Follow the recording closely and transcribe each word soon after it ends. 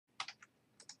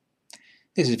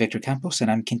This is Victor Campos, and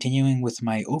I'm continuing with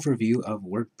my overview of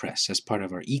WordPress as part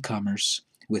of our e-commerce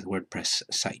with WordPress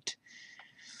site.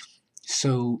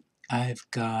 So I've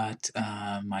got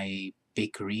my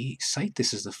bakery site.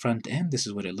 This is the front end. This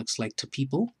is what it looks like to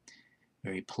people.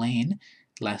 Very plain.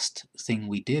 Last thing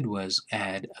we did was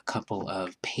add a couple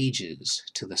of pages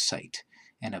to the site,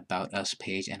 an About Us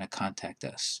page and a Contact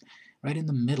Us. Right in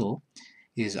the middle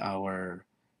is our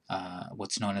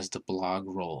what's known as the blog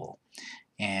role,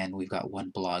 and we've got one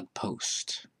blog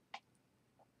post.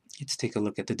 Let's take a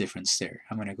look at the difference there.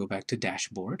 I'm going to go back to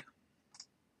Dashboard,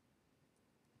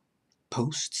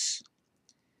 Posts,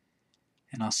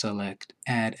 and I'll select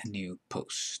Add a New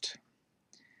Post.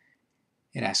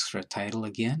 It asks for a title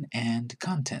again and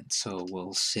content, so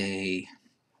we'll say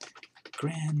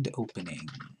Grand Opening.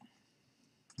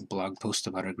 Blog post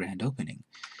about our grand opening.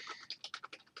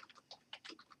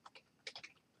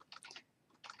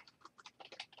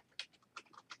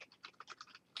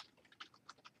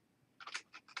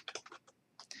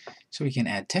 So we can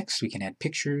add text, we can add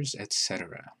pictures,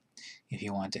 etc. If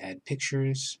you want to add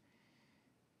pictures,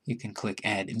 you can click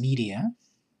Add Media,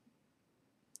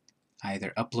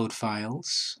 either upload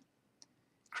files,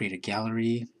 create a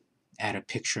gallery, add a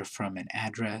picture from an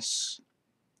address,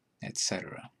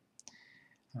 etc.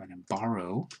 I'm going to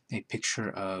borrow a picture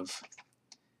of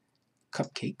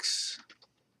cupcakes.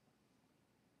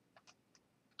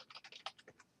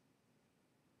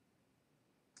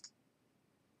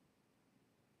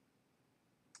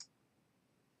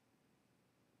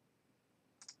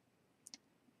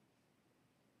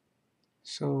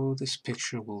 So this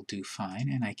picture will do fine,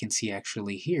 and I can see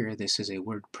actually here this is a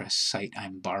WordPress site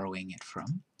I'm borrowing it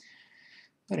from.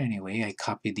 But anyway, I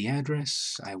copied the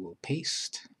address, I will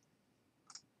paste,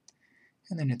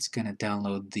 and then it's going to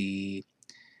download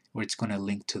or it's going to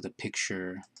link to the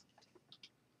picture.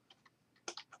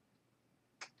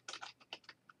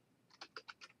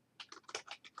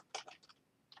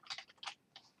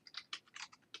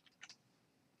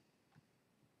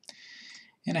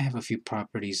 And I have a few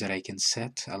properties that I can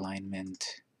set: alignment,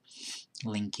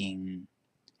 linking,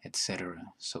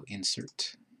 etc. So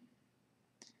insert.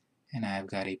 And I've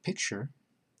got a picture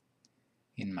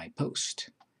in my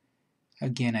post.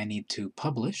 Again, I need to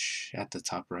publish at the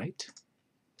top right.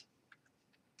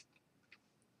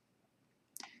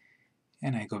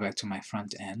 And I go back to my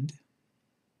front end.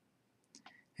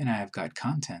 And I've got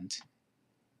content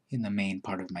in the main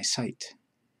part of my site.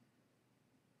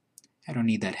 I don't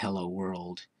need that hello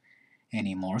world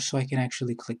anymore, so I can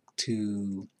actually click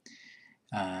to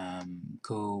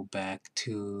go back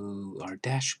to our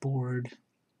dashboard,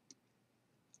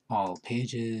 all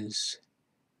pages,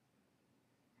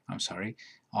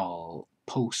 all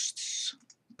posts.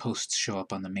 Posts show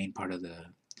up on the main part of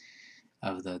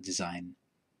the design,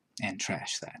 and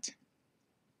trash that.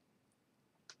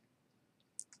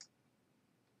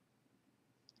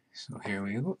 So here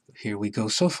we go.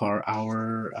 So far,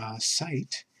 our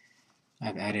site,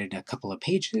 I've added a couple of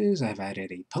pages, I've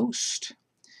added a post,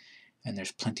 and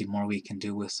there's plenty more we can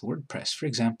do with WordPress. For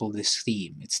example, this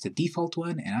theme. It's the default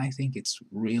one, and I think it's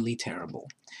really terrible,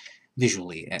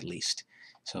 visually at least.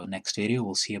 So next video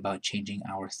we'll see about changing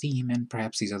our theme and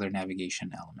perhaps these other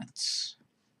navigation elements.